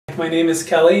my name is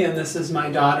Kelly and this is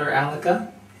my daughter Alika.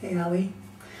 Hey Allie.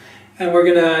 And we're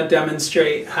going to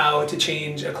demonstrate how to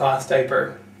change a cloth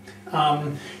diaper.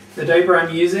 The diaper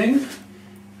I'm using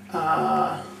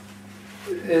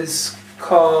is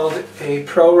called a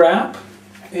Pro Wrap,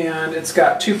 and it's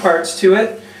got two parts to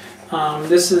it.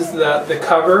 This is the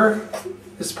cover,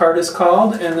 this part is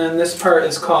called, and then this part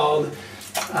is called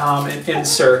an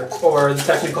insert, or the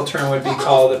technical term would be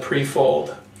called a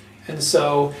pre-fold. And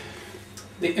so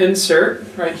the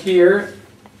insert right here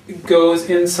goes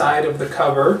inside of the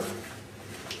cover,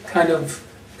 kind of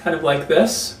like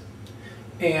this,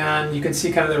 and you can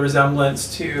see kind of the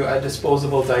resemblance to a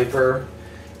disposable diaper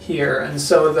here. And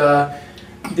so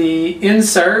the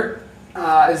insert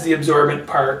is the absorbent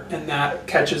part, and that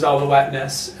catches all the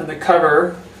wetness, and the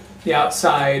cover, the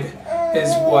outside,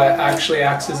 is what actually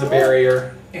acts as a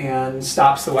barrier and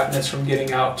stops the wetness from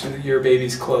getting out to your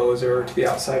baby's clothes or to the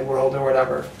outside world or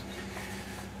whatever.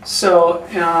 So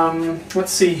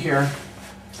let's see here.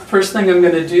 First thing I'm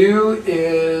going to do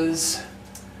is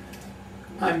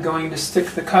I'm going to stick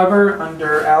the cover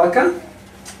under Alika.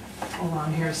 Hold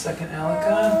on here a second,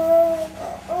 Alika.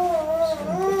 Just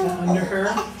going to put that under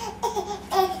her.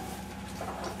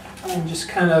 And just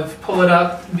kind of pull it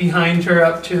up behind her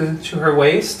up to her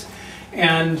waist.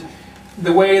 And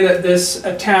the way that this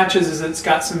attaches is it's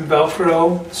got some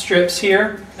Velcro strips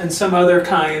here, and some other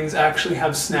kinds actually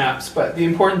have snaps, but the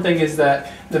important thing is that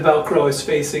the Velcro is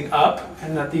facing up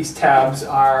and that these tabs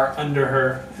are under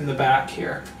her in the back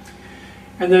here.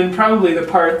 And then probably the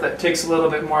part that takes a little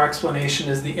bit more explanation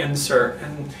is the insert,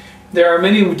 and there are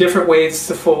many different ways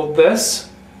to fold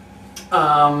this.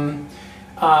 My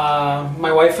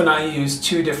wife and I use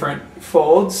two different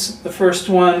folds. The first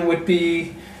one would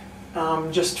be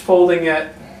just folding it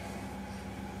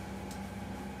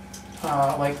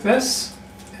like this,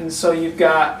 and so you've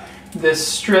got this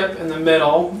strip in the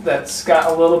middle that's got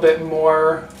a little bit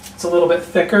more, it's a little bit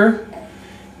thicker,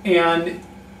 and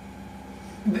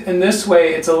in this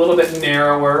way it's a little bit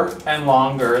narrower and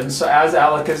longer. And so as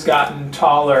Alika's gotten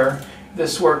taller,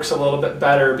 this works a little bit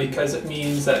better because it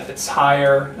means that it's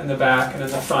higher in the back and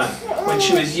in the front. When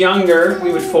she was younger,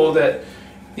 we would fold it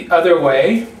the other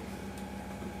way.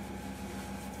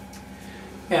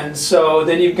 And so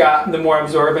then you've got the more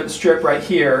absorbent strip right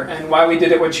here. And why we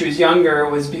did it when she was younger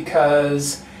was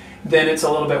because then it's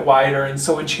a little bit wider. And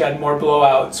so when she had more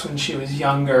blowouts when she was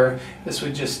younger, this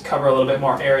would just cover a little bit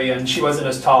more area. And she wasn't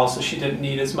as tall, so she didn't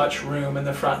need as much room in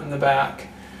the front and the back.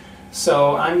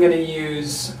 So I'm going to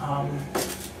use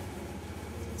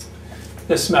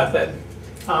this method.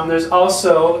 There's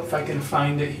also, if I can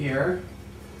find it here,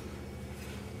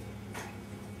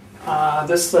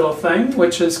 this little thing,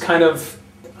 which is kind of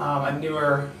a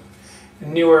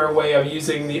newer way of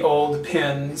using the old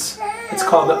pins. It's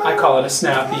called, I call it a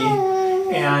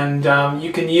snappy, and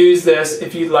you can use this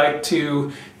if you'd like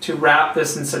to wrap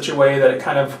this in such a way that it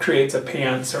kind of creates a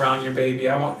pants around your baby.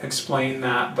 I won't explain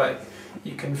that, but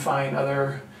you can find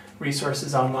other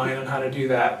resources online on how to do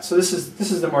that. So this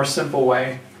is the more simple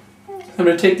way. I'm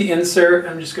going to take the insert,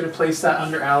 I'm just going to place that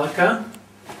under Alika,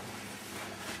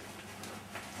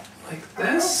 like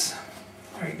this.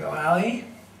 There you go, Allie.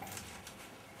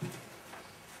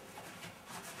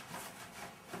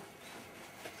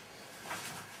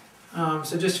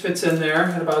 So it just fits in there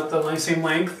at about the same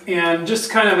length. And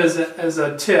just kind of as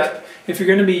a tip, if you're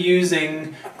going to be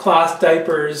using cloth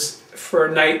diapers for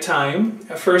nighttime,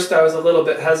 at first I was a little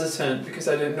bit hesitant because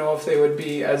I didn't know if they would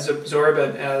be as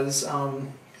absorbent as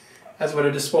what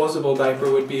a disposable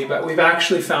diaper would be. But we've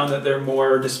actually found that they're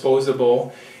more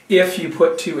disposable if you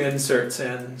put two inserts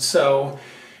in. So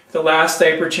the last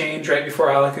diaper change right before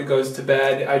Alika goes to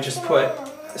bed, I just put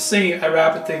I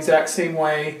wrap it the exact same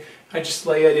way. I just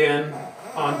lay it in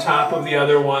on top of the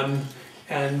other one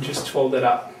and just fold it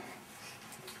up.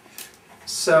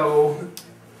 So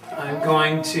I'm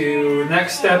going to,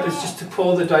 next step is just to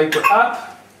pull the diaper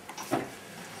up,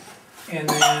 and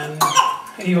then,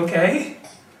 are you okay?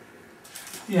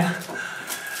 Yeah,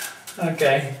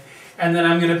 okay. And then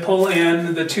I'm going to pull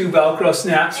in the two Velcro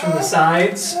snaps from the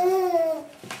sides,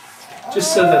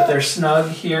 just so that they're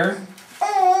snug here.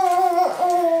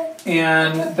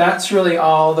 And that's really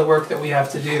all the work that we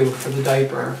have to do for the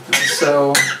diaper. And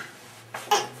so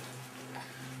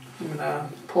I'm going to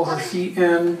pull her feet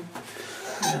in,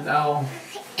 and I'll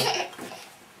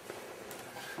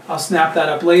snap that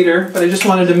up later. But I just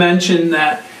wanted to mention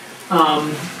that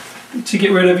to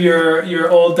get rid of your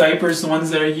old diapers, the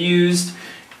ones that are used,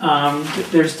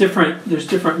 there's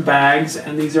different bags,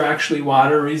 and these are actually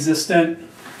water resistant.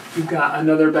 We've got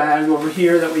another bag over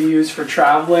here that we use for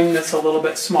traveling that's a little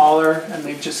bit smaller, and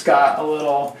they've just got a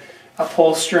little a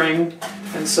pull string,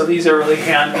 and so these are really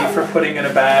handy for putting in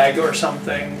a bag or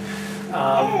something,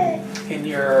 in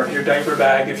your diaper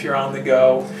bag if you're on the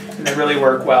go. And they really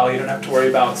work well. You don't have to worry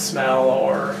about smell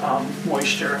or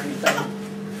moisture or anything.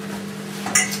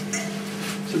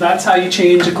 So that's how you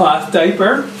change a cloth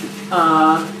diaper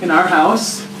in our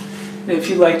house. And if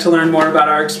you'd like to learn more about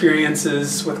our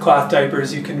experiences with cloth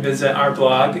diapers, you can visit our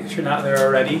blog if you're not there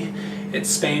already.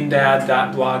 It's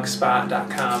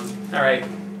spaindad.blogspot.com. All right,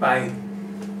 bye.